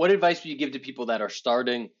 What advice would you give to people that are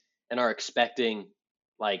starting and are expecting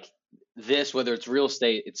like this, whether it's real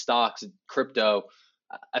estate, it's stocks, it's crypto?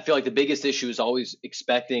 I feel like the biggest issue is always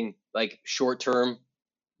expecting like short-term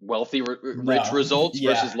wealthy, rich results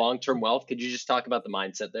versus long-term wealth. Could you just talk about the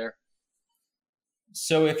mindset there?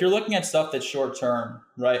 So if you're looking at stuff that's short term,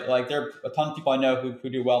 right? Like there are a ton of people I know who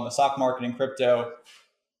do well in the stock market and crypto.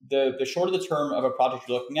 The shorter the term of a project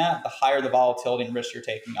you're looking at, the higher the volatility and risk you're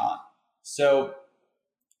taking on. So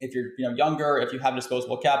if you're younger, if you have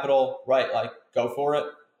disposable capital, right, like go for it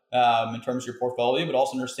in terms of your portfolio, but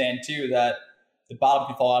also understand too that the bottom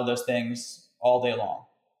can fall out of those things all day long,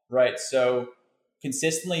 right? So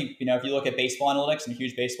consistently, if you look at baseball analytics, I'm a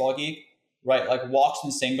huge baseball geek, right? Like walks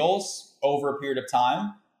and singles over a period of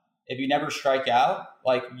time, if you never strike out,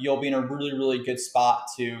 like you'll be in a really, really good spot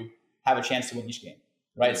to have a chance to win each game,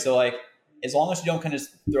 right? So like as long as you don't kind of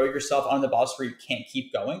throw yourself on the bus where you can't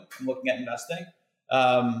keep going and looking at investing,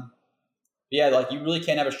 yeah, like you really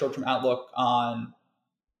can't have a short-term outlook on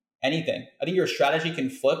anything. I think your strategy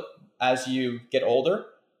can flip as you get older.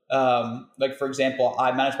 Like for example,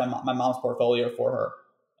 I manage my mom's portfolio for her,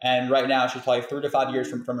 and right now she's probably 3 to 5 years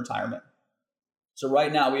from retirement. So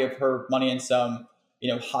right now we have her money in some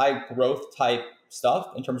high growth type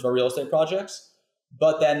stuff in terms of our real estate projects,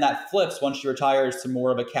 but then that flips once she retires to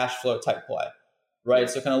more of a cash flow type play, right?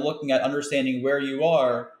 So kind of looking at understanding where you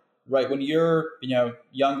are, right? When you're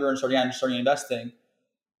younger and starting investing,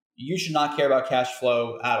 you should not care about cash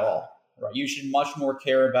flow at all, right? You should much more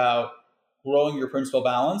care about growing your principal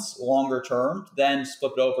balance longer term, then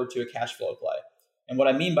flip it over to a cash flow play. And what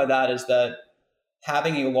I mean by that is that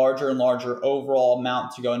having a larger and larger overall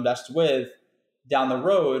amount to go invest with down the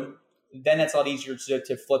road, then it's a lot easier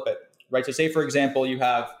to flip it, right? So say, for example, you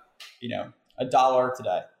have, $1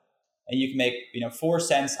 today, and you can make, 4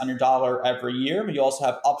 cents on your dollar every year, but you also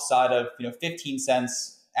have upside of, 15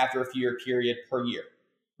 cents after a few year period per year,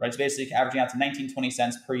 right? So basically averaging out to 19, 20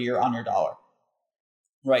 cents per year on your dollar,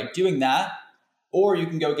 right? Doing that, or you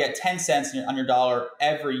can go get 10 cents on your dollar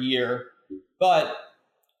every year. But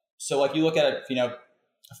so like you look at it, a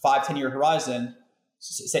 5-10 year horizon,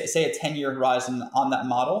 say a 10-year horizon on that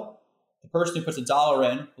model, the person who puts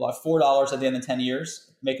 $1 in will have $4 at the end of 10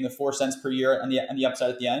 years, making the 4 cents per year and the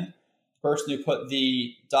upside at the end. The person who put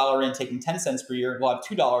the $1 in, taking 10 cents per year, will have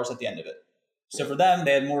 $2 at the end of it. So for them,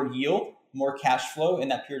 they had more yield, more cash flow in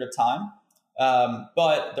that period of time,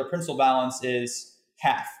 but their principal balance is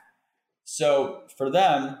half. So for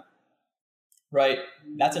them, right,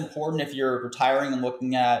 that's important if you're retiring and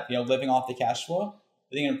looking at living off the cash flow.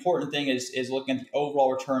 I think an important thing is looking at the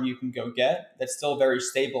overall return you can go get that's still very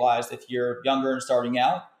stabilized if you're younger and starting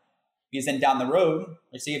out. Because then down the road,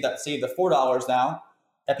 save the $4 now,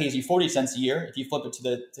 that pays you 40 cents a year if you flip it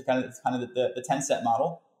to kind of the 10 cent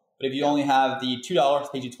model. But if you only have the $2,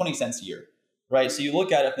 it pays you 20 cents a year, right? So you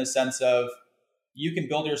look at it in the sense of you can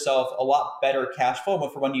build yourself a lot better cash flow,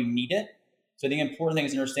 but for when you need it. So I think the important thing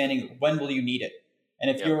is understanding when will you need it.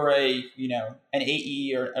 And if you're an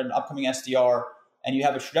AE or an upcoming SDR and you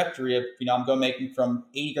have a trajectory of, I'm going making from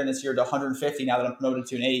 80 grand this year to 150 now that I'm promoted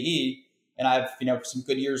to an AE and I have, some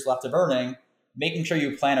good years left of earning, making sure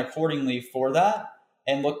you plan accordingly for that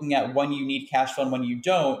and looking at when you need cash flow and when you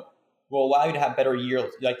don't will allow you to have better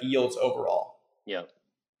yields overall.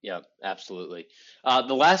 Yeah, absolutely.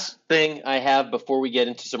 The last thing I have before we get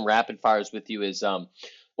into some rapid fires with you is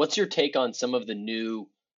what's your take on some of the new,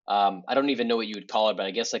 I don't even know what you would call it, but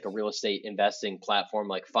I guess like a real estate investing platform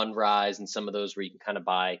like Fundrise and some of those where you can kind of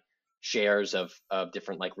buy shares of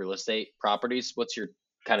different like real estate properties. What's your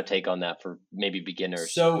kind of take on that for maybe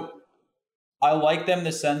beginners? So I like them in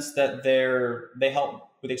the sense that they help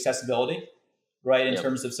with accessibility, right? In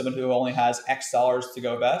terms of someone who only has X dollars to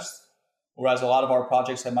go invest. Whereas a lot of our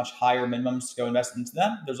projects have much higher minimums to go invest into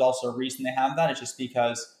them. There's also a reason they have that. It's just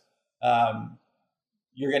because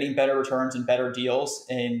you're getting better returns and better deals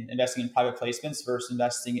in investing in private placements versus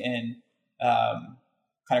investing in kind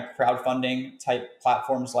of crowdfunding type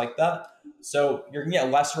platforms like that. So you're going to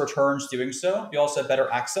get lesser returns doing so. You also have better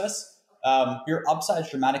access. Your upside is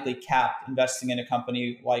dramatically capped investing in a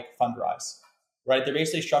company like Fundrise, right? They're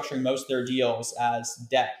basically structuring most of their deals as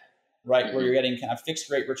debt, right? Mm-hmm. Where you're getting kind of fixed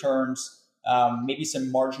rate returns, maybe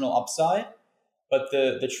some marginal upside. But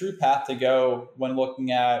the true path to go when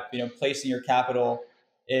looking at placing your capital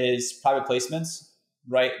is private placements,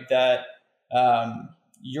 right? That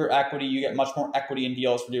your equity, you get much more equity in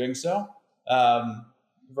deals for doing so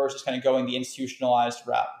versus kind of going the institutionalized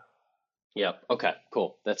route. Yeah. Okay.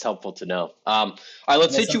 Cool. That's helpful to know. All right.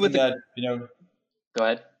 Let's hit you with that. Go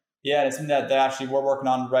ahead. Yeah, it's something that actually we're working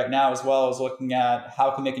on right now as well as looking at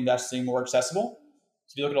how can we make investing more accessible.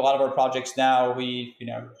 So if you look at a lot of our projects now, we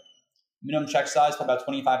minimum check size for about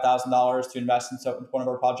 $25,000 to invest in one of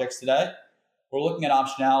our projects today. We're looking at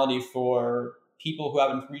optionality for people who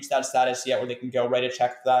haven't reached that status yet where they can go write a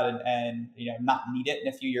check for that and not need it in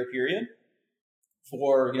a few year period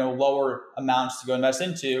for lower amounts to go invest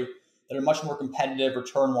into that are much more competitive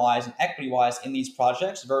return-wise and equity-wise in these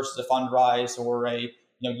projects versus a Fundrise or a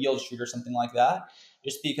Yieldstreet or something like that.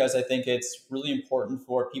 Just because I think it's really important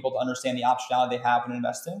for people to understand the optionality they have when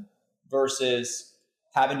investing versus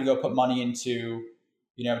having to go put money into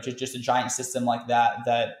just a giant system like that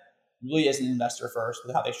really is an investor first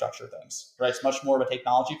with how they structure things, right? It's much more of a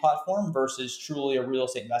technology platform versus truly a real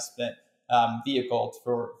estate investment vehicle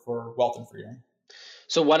for wealth and freedom.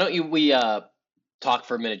 So why don't we talk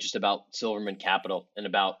for a minute just about Silverman Capital and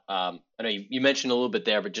about I know you mentioned a little bit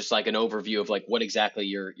there, but just like an overview of like what exactly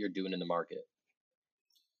you're doing in the market.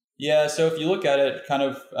 Yeah, so if you look at it, kind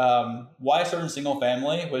of why I started in single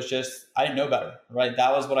family was just I didn't know better, right?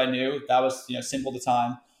 That was what I knew. That was simple at the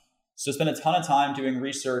time. So spent a ton of time doing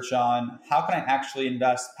research on how can I actually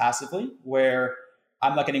invest passively, where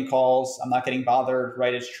I'm not getting calls, I'm not getting bothered,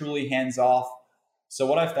 right? It's truly hands off. So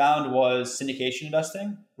what I found was syndication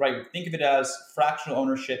investing, right? Think of it as fractional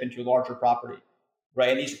ownership into a larger property, right?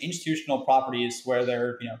 And these institutional properties where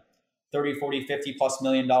they're 30, 40, 50 plus $1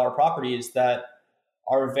 million properties that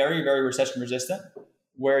are very, very recession resistant,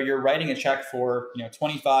 where you're writing a check for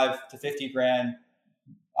 25 to 50 grand,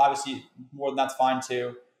 obviously more than that's fine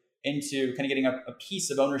too, into kind of getting a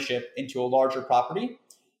piece of ownership into a larger property.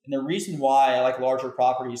 And the reason why I like larger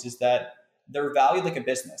properties is that they're valued like a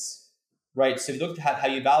business, right? So if you look at how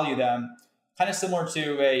you value them, kind of similar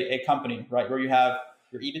to a company, right? Where you have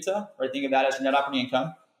your EBITDA, right? Think of that as your net operating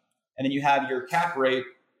income. And then you have your cap rate,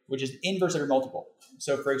 which is inverse of your multiple.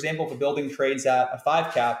 So for example, if a building trades at a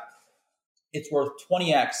 5 cap, it's worth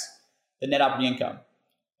 20x the net operating income.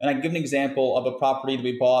 And I can give an example of a property that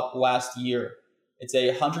we bought last year. It's a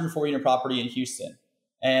 104 unit property in Houston.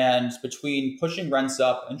 And between pushing rents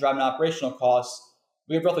up and driving operational costs,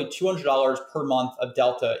 we have roughly $200 per month of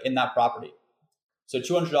delta in that property. So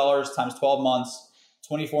 $200 times 12 months,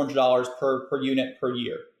 $2,400 per unit per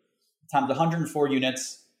year, times 104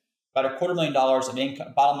 units, about $250,000 of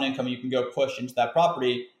income, bottom income you can go push into that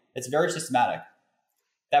property. It's very systematic.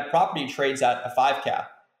 That property trades at a 5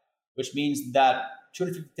 cap, which means that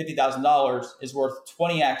 $250,000 is worth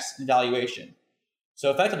 20x in valuation. So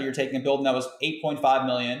effectively, you're taking a building that was $8.5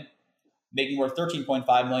 million, making worth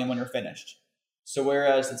 $13.5 million when you're finished. So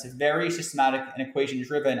whereas it's very systematic and equation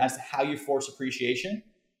driven as to how you force appreciation,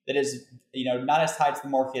 that is not as tied to the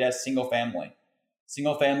market as single family.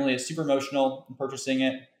 Single family is super emotional in purchasing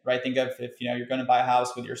it, right? Think of if you're going to buy a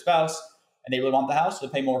house with your spouse and they really want the house, they'll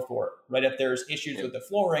pay more for it, right? If there's issues with the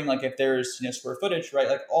flooring, like if there's square footage, right?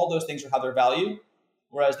 Like all those things are how they're valued.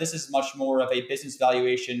 Whereas this is much more of a business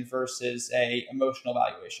valuation versus a emotional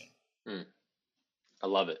valuation. I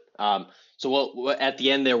love it. So we'll at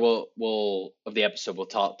the end there, we'll of the episode, we'll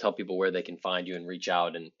tell people where they can find you and reach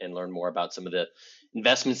out and learn more about some of the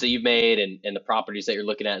investments that you've made and the properties that you're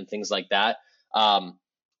looking at and things like that.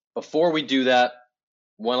 Before we do that,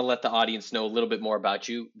 want to let the audience know a little bit more about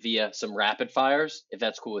you via some rapid fires, if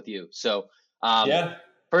that's cool with you. So,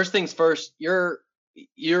 First things first,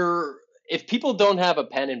 if people don't have a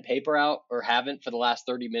pen and paper out or haven't for the last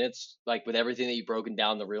 30 minutes, like with everything that you've broken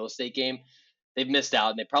down the real estate game, they've missed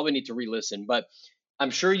out and they probably need to re-listen. But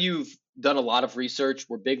I'm sure you've done a lot of research.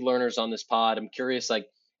 We're big learners on this pod. I'm curious, like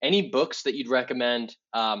any books that you'd recommend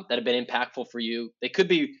that have been impactful for you. They could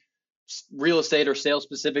be real estate or sales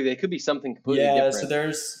specific. They could be something completely different.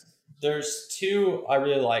 So there's two I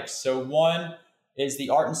really like. So one is The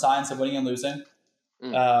Art and Science of Winning and Losing,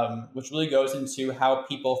 which really goes into how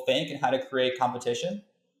people think and how to create competition.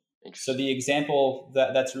 So the example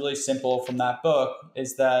that's really simple from that book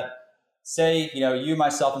is that, say, you,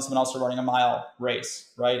 myself, and someone else are running a mile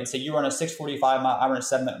race, right? And say you run a 6:45 mile, I run a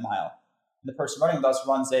 7-minute mile. And the person running with us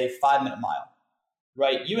runs a 5-minute mile,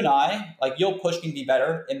 right? You and I, like, you'll push me to be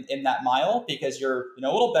better in that mile because you're a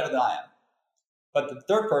little better than I am. But the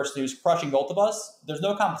third person who's crushing both of us, there's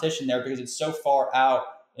no competition there because it's so far out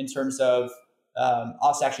in terms of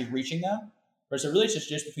us actually reaching them. Whereas it really is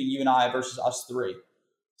just between you and I versus us three.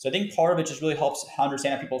 So I think part of it just really helps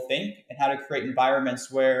understand how people think and how to create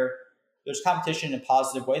environments where there's competition in a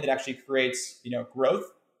positive way that actually creates, growth.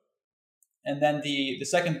 And then the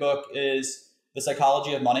second book is The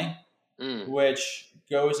Psychology of Money, which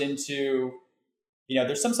goes into,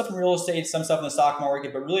 there's some stuff in real estate, some stuff in the stock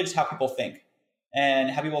market, but really just how people think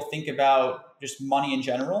and how people think about just money in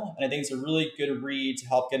general. And I think it's a really good read to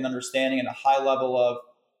help get an understanding at a high level of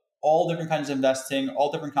all different kinds of investing,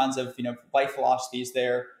 all different kinds of, life philosophies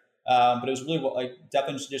there. But it was really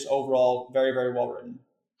definitely just overall very, very well written.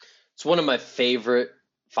 It's one of my favorite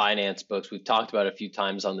finance books. We've talked about it a few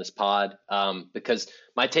times on this pod because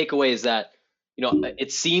my takeaway is that,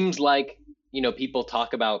 it seems like, people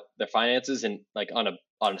talk about their finances and like on a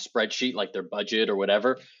spreadsheet, like their budget or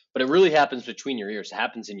whatever. but it really happens between your ears. It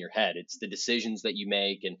happens in your head. It's the decisions that you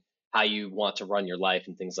make and how you want to run your life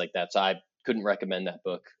and things like that. So I couldn't recommend that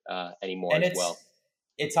book anymore and as well.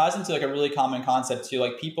 It ties into like a really common concept too.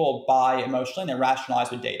 Like people buy emotionally and they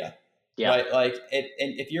rationalize with data. Yeah. Right. Like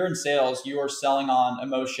and if you're in sales, you are selling on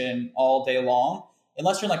emotion all day long,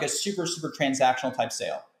 unless you're in like a super, super transactional type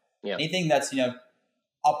sale. Yeah. Anything that's,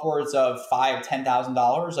 upwards of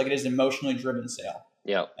 $5,000-$10,000, like it is an emotionally driven sale.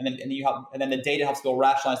 Yeah. And then the data helps people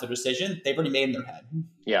rationalize their decision they've already made in their head.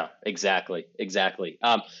 Yeah, exactly.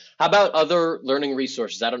 How about other learning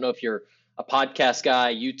resources? I don't know if you're a podcast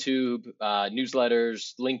guy, YouTube,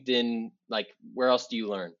 newsletters, LinkedIn, like where else do you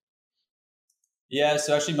learn? Yeah,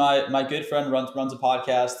 so actually my good friend runs a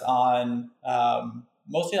podcast on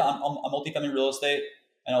mostly on multifamily real estate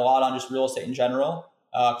and a lot on just real estate in general,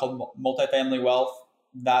 called Multifamily Wealth.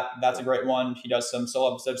 That's a great one. He does some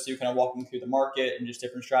solo episodes too, kind of walking through the market and just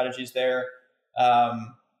different strategies there.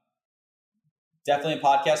 Definitely a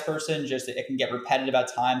podcast person. Just it can get repetitive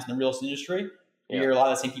at times in the real estate industry. You hear a lot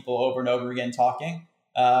of the same people over and over again talking.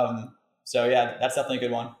 So yeah, that's definitely a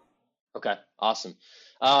good one. Okay, awesome.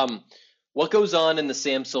 What goes on in the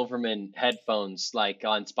Sam Silverman headphones, like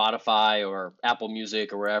on Spotify or Apple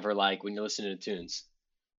Music or wherever, like when you're listening to tunes?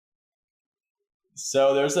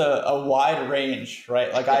 So there's a wide range,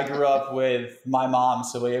 right? Like I grew up with my mom,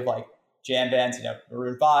 so we have like jam bands,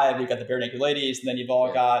 Maroon 5, you've got the Bare Naked Ladies, and then you've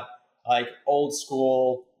all got like old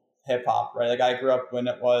school hip hop, right? Like I grew up when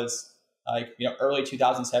it was like, early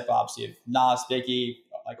 2000s hip hop. So you have Nas, Biggie,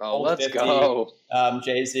 like old let's 50, go.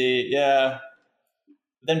 Jay-Z, yeah.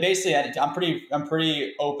 Then basically I'm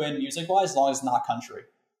pretty open music wise as long as it's not country.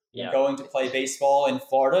 Going to play baseball in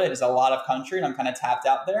Florida, it is a lot of country and I'm kind of tapped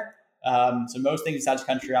out there. So most things besides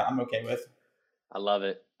country I'm okay with. I love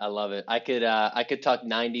it. I could talk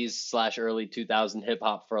 90s / early 2000 hip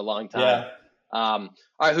hop for a long time. Yeah. All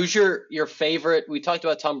right, who's your favorite? We talked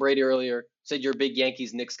about Tom Brady earlier. Said you're a big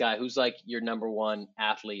Yankees Knicks guy. Who's like your number one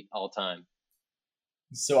athlete all time?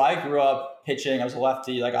 So I grew up pitching. I was a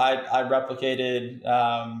lefty. Like I replicated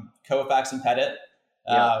Koufax and Pettit.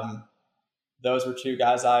 Those were two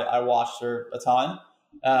guys I watched for a ton.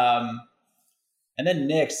 And then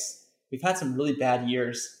Knicks. We've had some really bad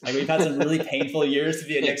years. Like we've had some really painful years to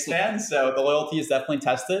be a Knicks fan. So the loyalty is definitely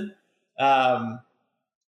tested.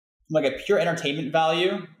 Like a pure entertainment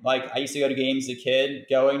value. Like I used to go to games as a kid,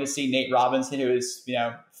 going to see Nate Robinson, who is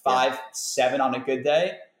 5'7" on a good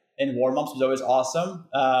day, in warm-ups was always awesome.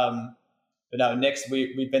 But no, Knicks,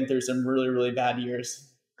 we've been through some really, really bad years.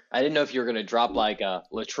 I didn't know if you were going to drop like a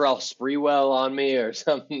Latrell Sprewell on me or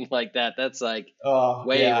something like that. That's like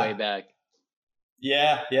way back.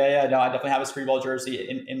 Yeah. No, I definitely have a Sprewell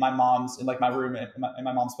jersey in my mom's, in like my room in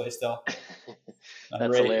my mom's place still. That's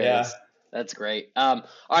great. Hilarious. Yeah. That's great. All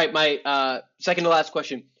right, my second to last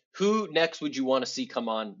question. Who next would you want to see come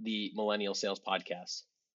on the Millennial Sales Podcast?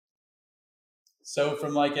 So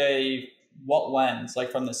from like what lens?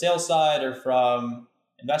 Like from the sales side or from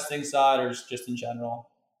investing side or just in general?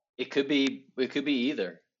 It could be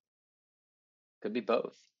either. Could be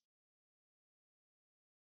both.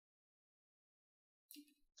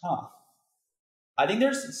 I think you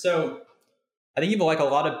have like a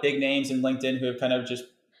lot of big names in LinkedIn who have kind of just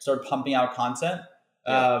started pumping out content.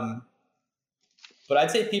 Yeah. But I'd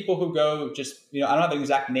say people who go just, I don't have an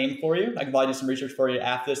exact name for you. I can probably do some research for you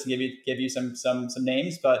after this and give you some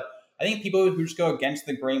names. But I think people who just go against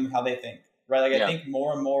the grain with how they think, right? Like I think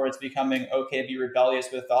more and more it's becoming okay to be rebellious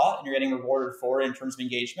with thought, and you're getting rewarded for it in terms of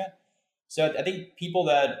engagement. So I think people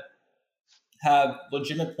that have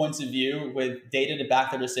legitimate points of view with data to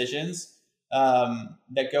back their decisions,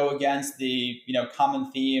 that go against the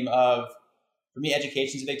common theme of, for me,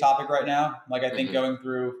 education is a big topic right now. Like I think going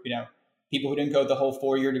through people who didn't go the whole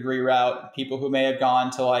 4-year degree route, people who may have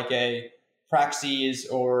gone to like a Praxis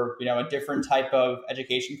or a different type of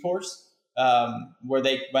education course, where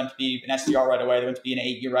they went to be an SDR right away, they went to be an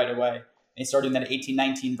 8-year right away, and they started doing that at 18,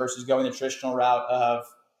 19 versus going the traditional route of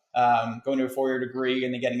going to a 4-year degree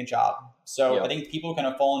and then getting a job. So I think people kind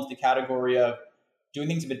of fall into the category of doing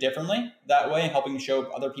things a bit differently that way, and helping show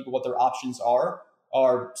other people what their options are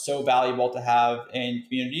so valuable to have in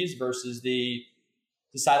communities versus the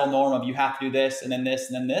societal norm of you have to do this and then this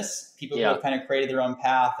and then this. People who have kind of created their own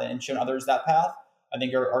path and shown others that path, I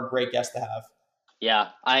think are great guests to have. Yeah,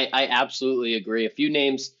 I absolutely agree. A few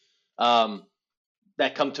names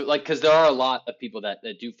that come to, like, because there are a lot of people that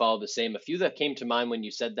do follow the same. A few that came to mind when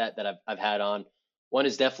you said that I've had on. One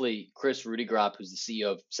is definitely Chris Rudigrop, who's the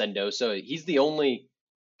CEO of Sendoso. He's the only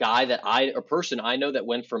guy person I know that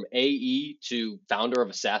went from AE to founder of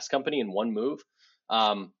a SaaS company in one move.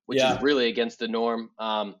 which is really against the norm.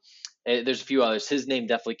 There's a few others. His name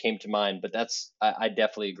definitely came to mind, but I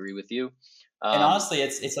definitely agree with you. And honestly,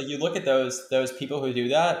 it's like you look at those people who do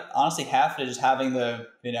that. Honestly, half of it is just having the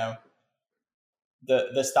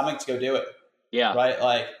stomach to go do it. Yeah. Right.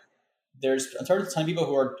 Like there's a ton of people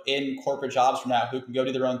who are in corporate jobs from now who can go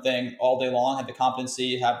do their own thing all day long, have the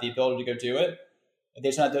competency, have the ability to go do it.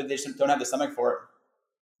 They just don't have the stomach for it.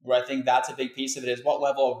 Where I think that's a big piece of it is what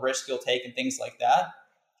level of risk you'll take and things like that.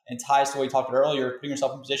 And ties to what we talked about earlier, putting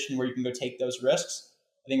yourself in a position where you can go take those risks.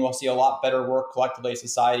 I think we'll see a lot better work collectively in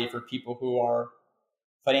society for people who are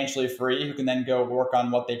financially free, who can then go work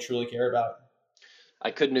on what they truly care about. I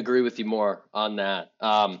couldn't agree with you more on that.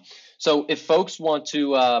 So if folks want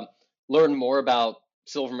to learn more about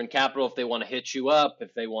Silverman Capital, if they want to hit you up,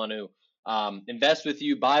 if they want to invest with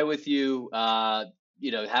you, buy with you,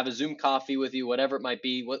 have a Zoom coffee with you, whatever it might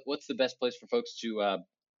be, what's the best place for folks to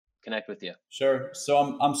connect with you? Sure.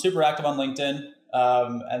 So I'm super active on LinkedIn.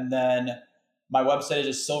 And then my website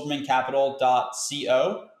is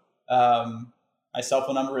silvermancapital.co. My cell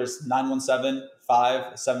phone number is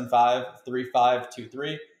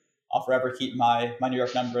 917-575-3523. I'll forever keep my New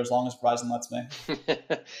York number as long as Verizon lets me.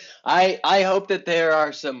 I hope that there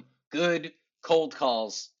are some good cold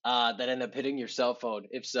calls that end up hitting your cell phone.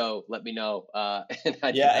 If so, let me know. And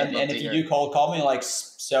if you do cold call me,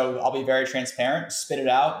 so I'll be very transparent, spit it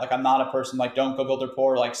out. Like I'm not a person like don't go build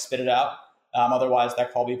rapport, like spit it out. Otherwise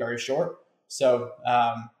that call will be very short. So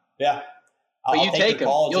But you take them.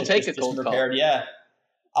 You'll take a cold call. Yeah,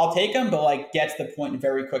 I'll take them, but get to the point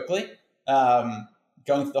very quickly.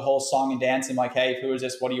 Going through the whole song and dance and hey, who is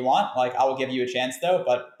this? What do you want? I will give you a chance though.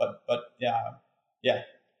 But yeah.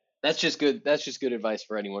 That's just good. That's just good advice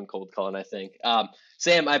for anyone cold calling, I think.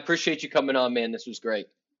 Sam, I appreciate you coming on, man. This was great.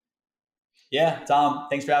 Yeah, Tom,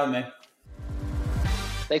 thanks for having me.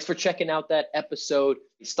 Thanks for checking out that episode.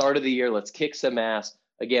 Start of the year, let's kick some ass.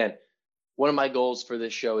 Again, one of my goals for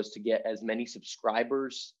this show is to get as many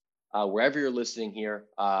subscribers wherever you're listening here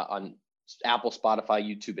on Apple, Spotify,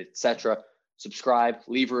 YouTube, etc. Subscribe,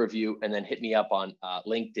 leave a review, and then hit me up on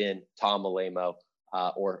LinkedIn, Tom Alemo,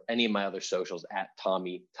 or any of my other socials at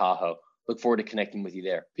Tommy Tahoe. Look forward to connecting with you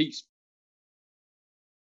there. Peace.